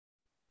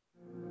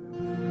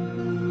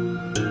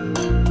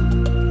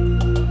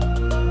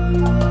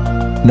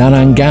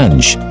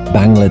Naranganj,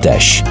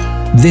 Bangladesh.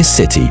 This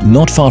city,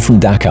 not far from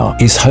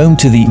Dhaka, is home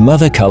to the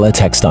Mother Color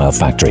Textile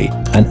Factory,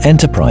 an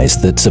enterprise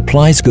that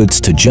supplies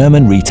goods to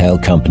German retail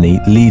company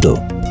Lidl.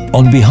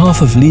 On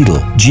behalf of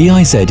Lidl,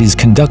 GIZ is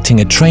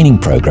conducting a training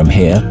program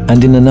here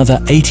and in another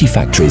 80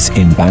 factories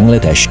in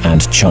Bangladesh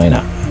and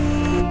China.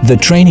 The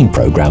training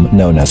program,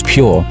 known as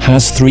PURE,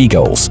 has 3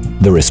 goals: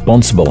 the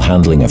responsible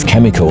handling of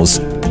chemicals,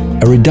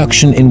 a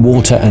reduction in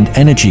water and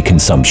energy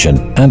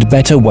consumption, and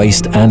better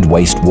waste and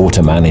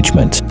wastewater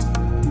management.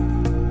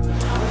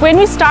 When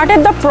we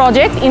started the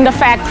project in the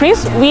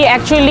factories, we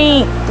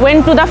actually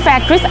went to the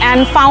factories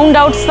and found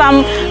out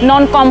some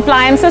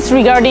non-compliances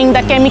regarding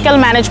the chemical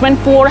management,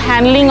 poor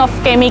handling of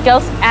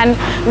chemicals, and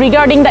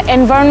regarding the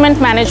environment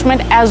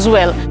management as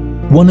well.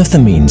 One of the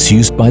means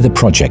used by the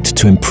project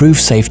to improve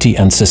safety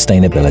and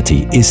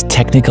sustainability is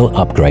technical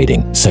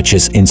upgrading, such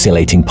as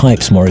insulating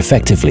pipes more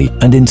effectively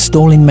and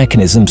installing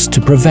mechanisms to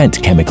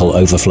prevent chemical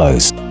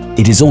overflows.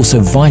 It is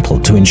also vital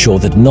to ensure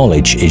that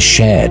knowledge is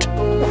shared.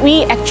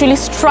 We actually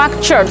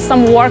structured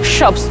some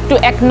workshops to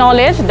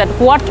acknowledge that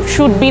what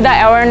should be the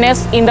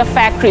awareness in the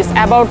factories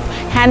about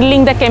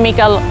handling the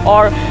chemical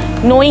or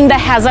knowing the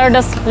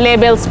hazardous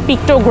labels,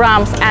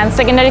 pictograms and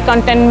secondary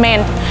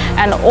containment,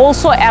 and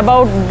also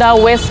about the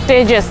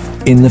wastages.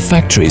 In the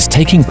factories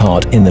taking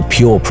part in the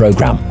PURE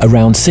program,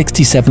 around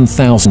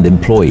 67,000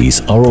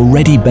 employees are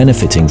already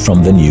benefiting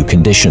from the new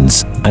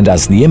conditions. And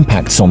as the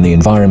impacts on the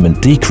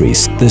environment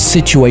decrease, the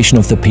situation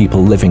of the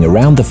people living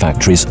around the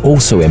factories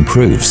also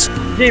improves.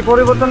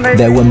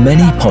 There were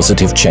many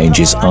positive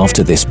changes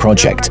after this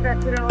project.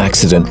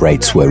 Accident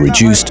rates were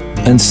reduced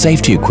and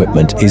safety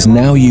equipment is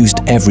now used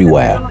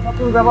everywhere.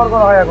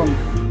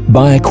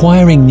 By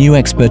acquiring new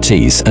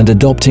expertise and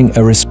adopting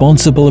a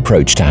responsible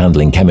approach to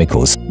handling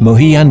chemicals,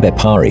 Mohiyan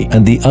Bepari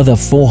and the other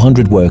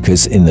 400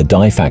 workers in the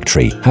dye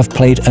factory have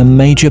played a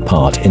major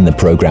part in the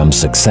program's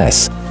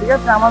success.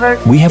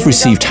 We have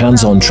received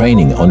hands-on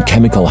training on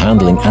chemical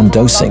handling and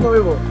dosing,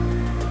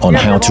 on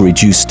how to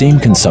reduce steam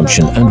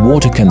consumption and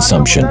water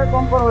consumption,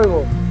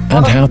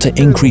 and how to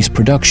increase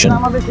production.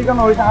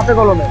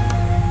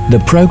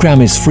 The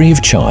program is free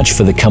of charge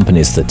for the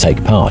companies that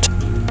take part.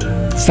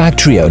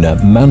 Factory owner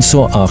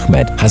Mansour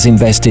Ahmed has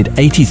invested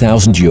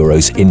 80,000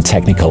 euros in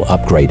technical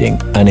upgrading,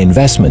 an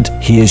investment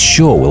he is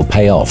sure will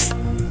pay off.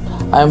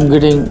 I am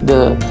getting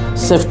the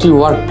safety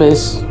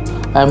workplace,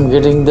 I am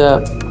getting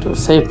the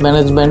safe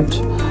management,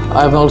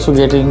 I am also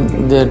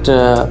getting that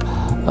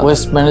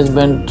waste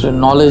management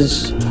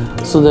knowledge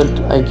so that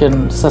I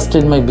can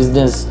sustain my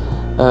business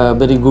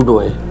very good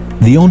way.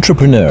 The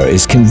entrepreneur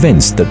is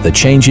convinced that the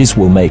changes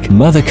will make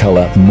Mother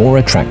Color more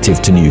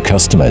attractive to new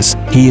customers.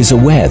 He is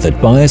aware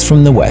that buyers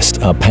from the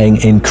West are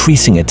paying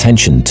increasing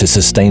attention to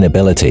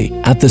sustainability.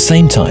 At the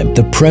same time,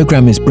 the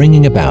program is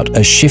bringing about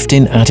a shift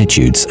in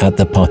attitudes at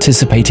the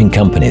participating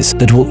companies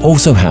that will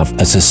also have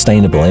a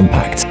sustainable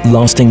impact,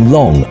 lasting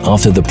long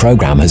after the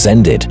program has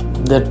ended.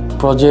 That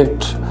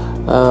project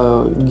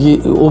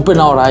open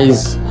our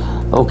eyes.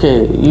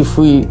 Okay, if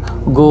we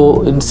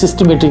go in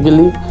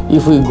systematically,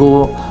 if we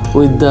go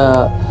with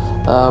the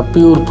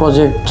PURE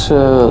project,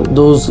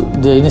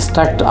 they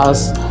instruct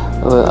us,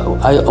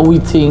 we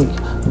think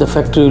the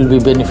factory will be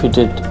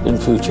benefited in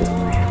future.